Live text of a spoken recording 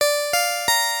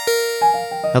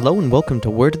Hello and welcome to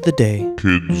Word of the Day,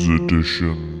 Kids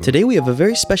Edition. Today we have a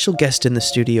very special guest in the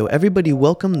studio. Everybody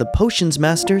welcome the Potions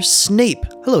Master, Snape.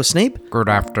 Hello, Snape. Good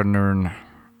afternoon.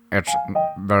 It's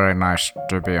very nice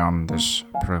to be on this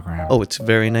program. Oh, it's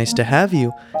very nice to have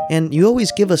you. And you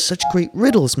always give us such great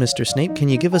riddles, Mr. Snape. Can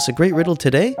you give us a great riddle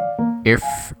today? If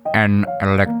an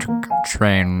electric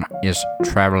train is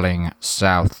traveling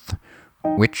south,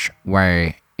 which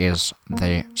way is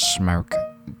the smoke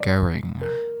going?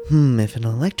 If an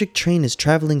electric train is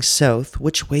traveling south,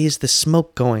 which way is the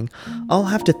smoke going? I'll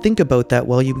have to think about that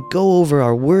while you go over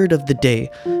our word of the day.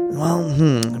 Well,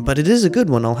 but it is a good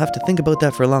one. I'll have to think about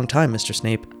that for a long time, Mr.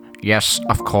 Snape. Yes,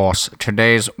 of course.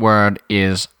 Today's word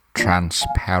is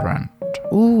transparent.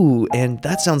 Ooh, and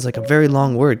that sounds like a very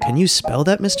long word. Can you spell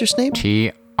that, Mr. Snape?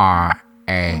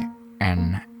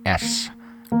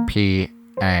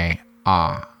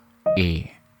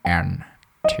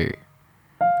 T-R-A-N-S-P-A-R-E-N-T.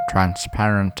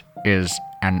 Transparent is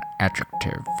an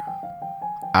adjective,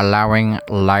 allowing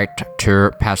light to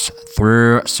pass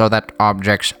through so that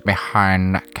objects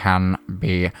behind can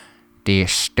be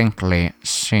distinctly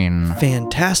seen.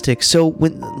 Fantastic. So,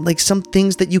 like some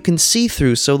things that you can see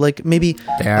through. So, like maybe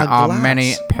There a are glass.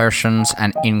 many potions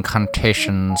and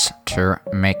incantations to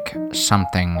make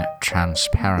something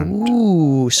transparent.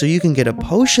 Ooh, so you can get a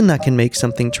potion that can make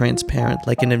something transparent,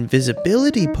 like an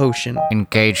invisibility potion.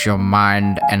 Engage your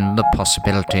mind and the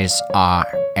possibilities are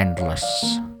endless.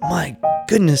 My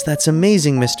goodness, that's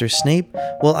amazing, Mr. Snape.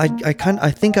 Well, I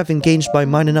think I've engaged my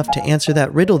mind enough to answer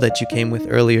that riddle that you came with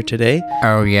earlier today.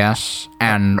 Oh yes,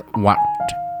 and what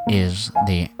is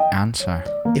the answer?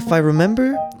 If I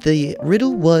remember, the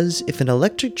riddle was, if an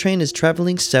electric train is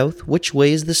traveling south, which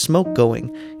way is the smoke going?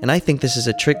 And I think this is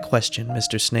a trick question,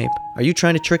 Mr. Snape. Are you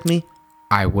trying to trick me?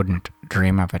 I wouldn't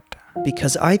dream of it.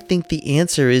 Because I think the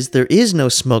answer is there is no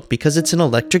smoke because it's an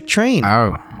electric train.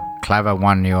 Oh, clever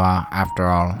one you are, after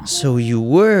all. So you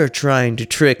were trying to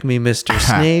trick me, Mr.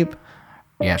 Snape.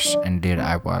 Yes, indeed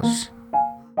I was.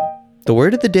 The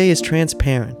word of the day is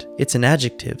transparent. It's an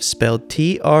adjective spelled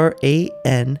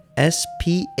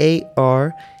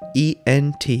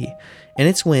T-R-A-N-S-P-A-R-E-N-T. And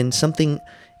it's when something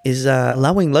is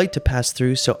allowing light to pass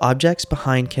through so objects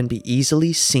behind can be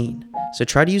easily seen. So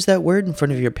try to use that word in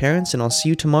front of your parents, and I'll see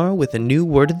you tomorrow with a new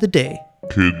word of the day.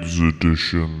 Kids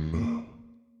Edition.